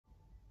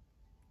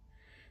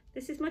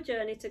This is my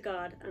journey to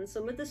God and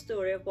some of the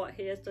story of what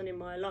He has done in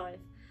my life.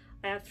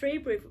 I have three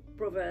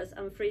brothers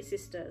and three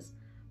sisters.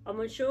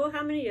 I'm unsure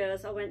how many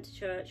years I went to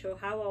church or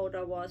how old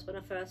I was when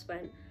I first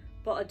went,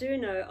 but I do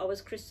know I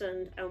was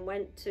christened and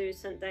went to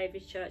St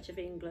David's Church of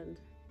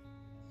England.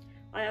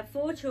 I have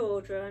 4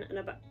 children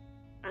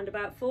and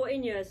about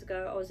 14 years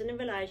ago I was in a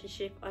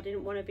relationship I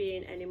didn't want to be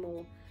in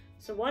anymore.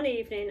 So one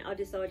evening I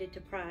decided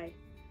to pray.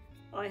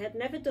 I had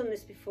never done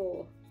this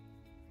before.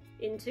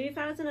 In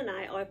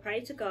 2008 I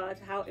prayed to God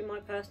to help in my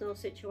personal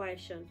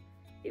situation.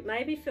 It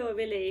made me feel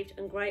relieved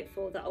and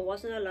grateful that I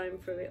wasn't alone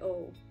through it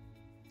all.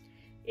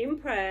 The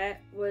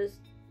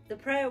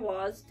prayer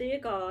was, Dear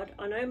God,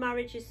 I know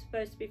marriage is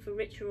supposed to be for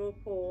rich or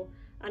poor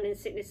and in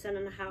sickness and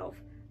in health,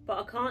 but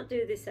I can't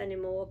do this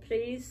anymore.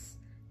 Please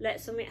let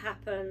something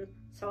happen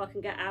so I can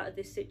get out of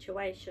this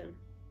situation.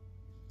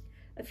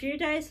 A few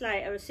days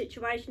later, a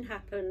situation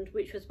happened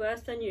which was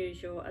worse than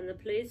usual, and the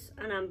police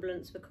and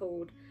ambulance were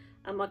called,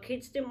 and my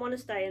kids didn't want to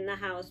stay in the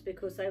house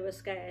because they were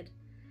scared.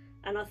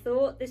 And I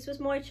thought this was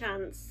my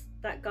chance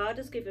that God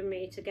has given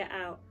me to get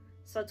out.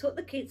 So I took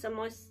the kids and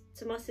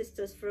to my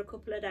sister's for a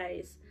couple of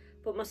days,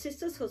 but my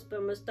sister's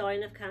husband was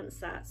dying of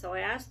cancer, so I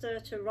asked her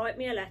to write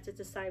me a letter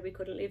to say we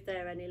couldn't live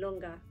there any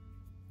longer.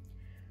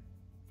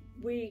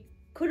 We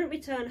couldn't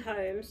return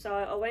home, so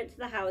I went to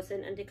the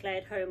housing and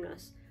declared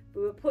homeless.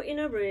 We were put in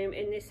a room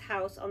in this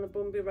house on the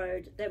Brumby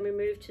Road, then we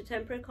moved to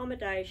temporary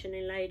accommodation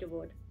in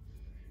Ladywood.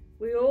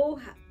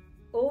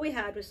 All we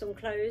had was some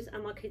clothes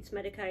and my kids'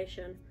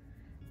 medication.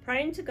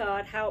 Praying to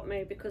God helped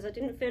me because I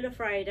didn't feel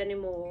afraid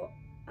anymore,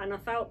 and I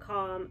felt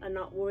calm and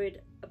not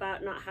worried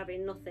about not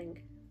having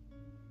nothing.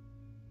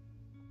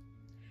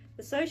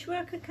 The social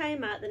worker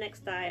came out the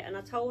next day and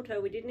I told her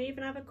we didn't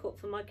even have a cup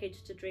for my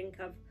kids to drink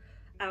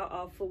out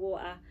of for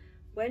water.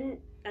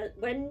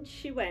 When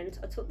she went,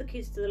 I took the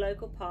kids to the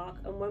local park,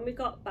 and when we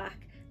got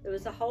back there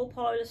was a whole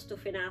pile of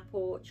stuff in our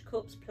porch: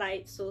 cups,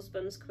 plates,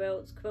 saucepans,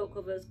 quilts, quilt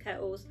covers,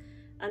 kettles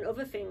and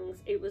other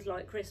things. It was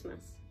like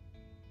Christmas.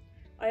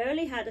 I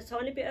only had a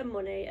tiny bit of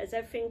money as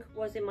everything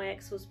was in my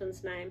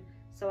ex-husband's name,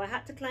 so I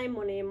had to claim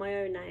money in my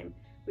own name,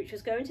 which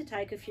was going to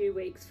take a few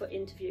weeks for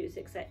interviews,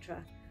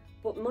 etc.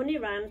 But money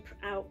ran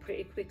out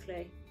pretty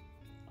quickly.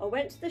 I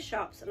went to the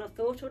shops and I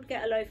thought I would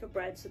get a loaf of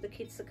bread so the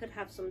kids could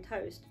have some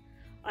toast.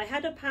 I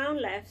had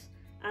 £1 left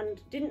and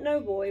didn't know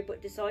why,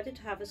 but decided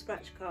to have a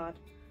scratch card.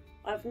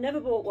 I've never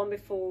bought one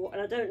before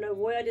and I don't know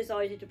why I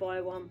decided to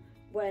buy one,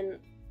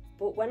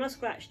 but when I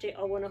scratched it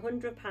I won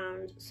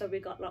 £100, so we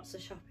got lots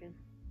of shopping.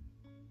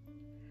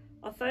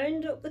 I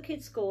phoned up the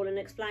kids' school and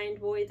explained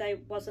why they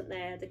wasn't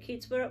there. The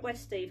kids were at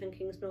West Stephen,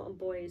 Kings Norton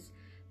Boys.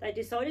 They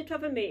decided to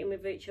have a meeting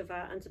with each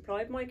other and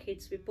supplied my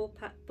kids with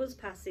bus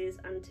passes,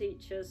 and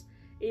teachers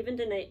even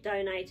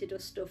donated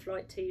us stuff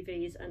like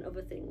TVs and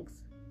other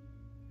things.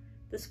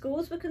 The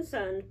schools were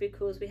concerned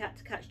because we had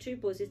to catch 2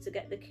 buses to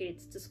get the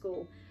kids to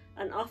school,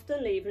 and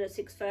often leaving at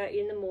 6:30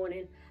 in the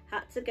morning,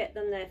 had to get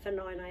them there for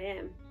 9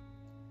 AM.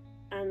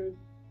 And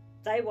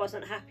they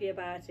wasn't happy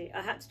about it.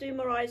 I had to do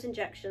Mariah's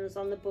injections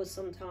on the bus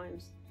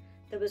sometimes.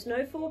 There was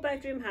no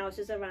 4-bedroom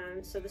houses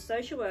around, so the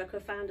social worker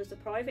found us a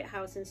private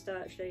house in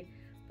Sturchley,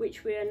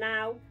 which we are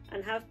now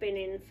and have been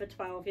in for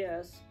 12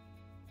 years.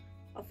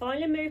 I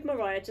finally moved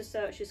Mariah to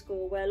Sturchley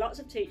School, where lots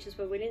of teachers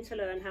were willing to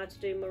learn how to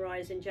do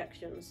Mariah's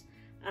injections,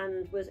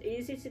 and was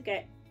easy to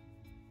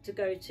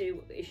go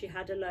to if she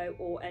had a low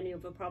or any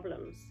other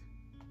problems.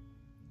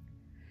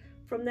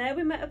 From there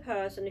we met a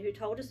person who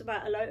told us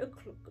about a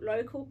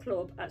local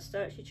club at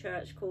Sturchley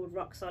Church called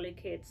Rock Solid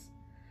Kids.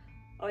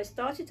 I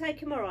started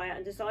taking Mariah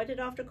and decided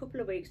after a couple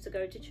of weeks to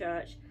go to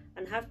church,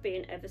 and have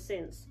been ever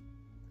since.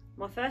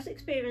 My first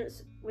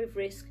experience with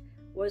risk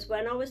was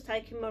when I was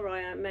taking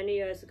Mariah many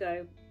years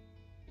ago.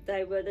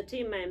 They were the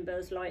team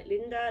members like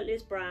Linda,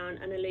 Liz Brown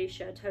and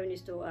Alicia,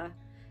 Tony's daughter.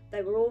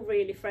 They were all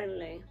really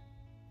friendly.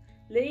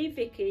 Lee,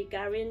 Vicky,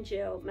 Gary and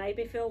Jill made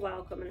me feel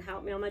welcome and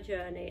helped me on my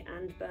journey,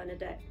 and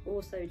Bernadette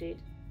also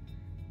did.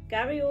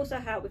 Gary also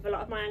helped with a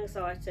lot of my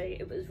anxiety.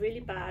 It was really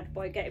bad,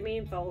 by getting me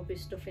involved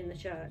with stuff in the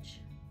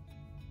church.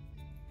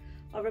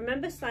 I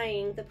remember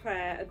saying the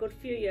prayer a good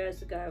few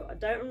years ago. I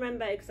don't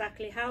remember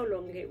exactly how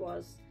long it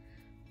was,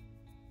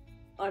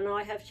 and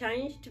I have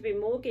changed to be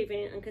more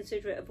giving and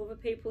considerate of other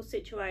people's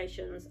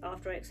situations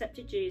after I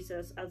accepted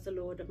Jesus as the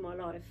Lord of my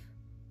life.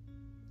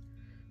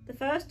 The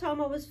first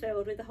time I was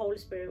filled with the Holy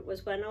Spirit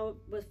was when I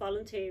was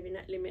volunteering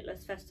at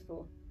Limitless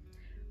Festival,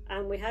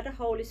 and we had a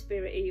Holy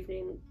Spirit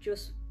evening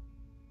just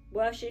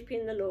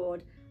worshipping the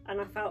Lord, and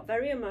I felt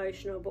very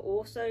emotional, but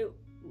also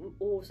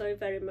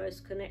very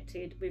most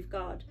connected with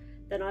God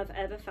than I've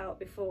ever felt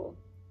before.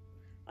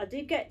 I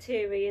did get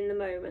teary in the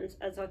moment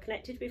as I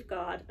connected with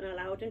God and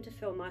allowed Him to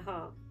fill my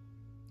heart.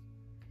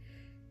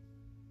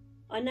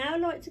 I now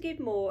like to give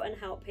more and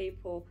help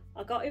people.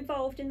 I got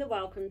involved in the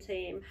welcome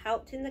team,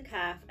 helped in the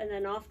CAF, and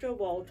then after a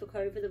while took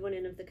over the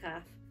running of the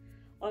CAF.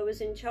 I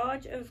was in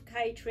charge of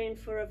catering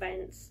for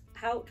events,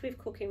 helped with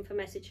cooking for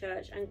Messy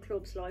Church and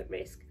clubs like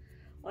Risk.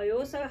 I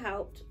also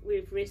helped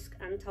with Risk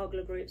and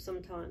toddler groups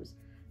sometimes.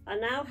 I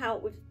now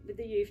help with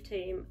the youth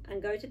team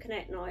and go to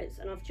Connect Nights,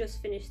 and I've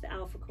just finished the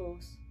Alpha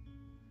course.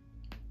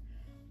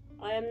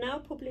 I am now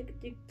publicly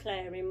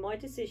declaring my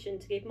decision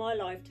to give my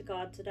life to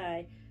God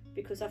today,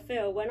 because I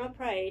feel when I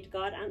prayed,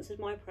 God answered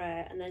my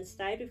prayer and then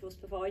stayed with us,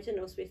 providing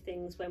us with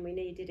things when we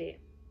needed it.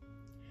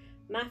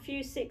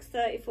 Matthew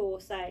 6:34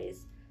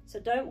 says, "So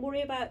don't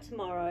worry about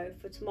tomorrow,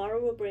 for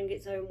tomorrow will bring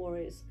its own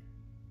worries.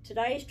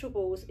 Today's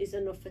troubles is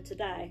enough for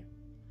today."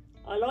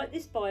 I like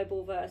this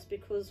Bible verse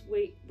because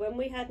when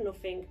we had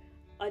nothing,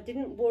 I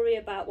didn't worry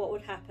about what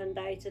would happen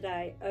day to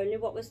day, only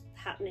what was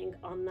happening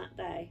on that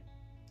day.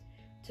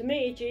 To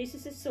me,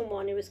 Jesus is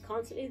someone who is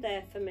constantly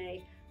there for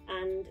me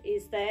and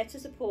is there to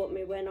support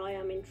me when I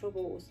am in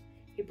troubles.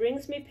 He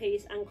brings me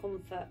peace and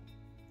comfort.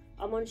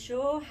 I'm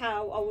unsure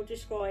how I would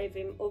describe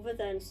him other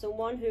than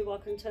someone who I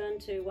can turn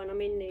to when I'm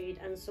in need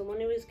and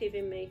someone who is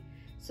giving me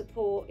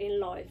support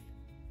in life.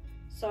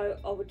 So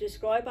I would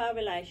describe our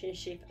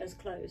relationship as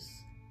close.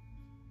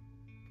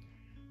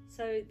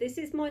 So this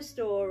is my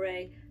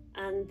story,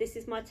 and this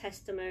is my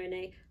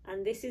testimony,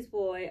 and this is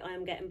why I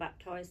am getting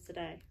baptised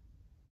today.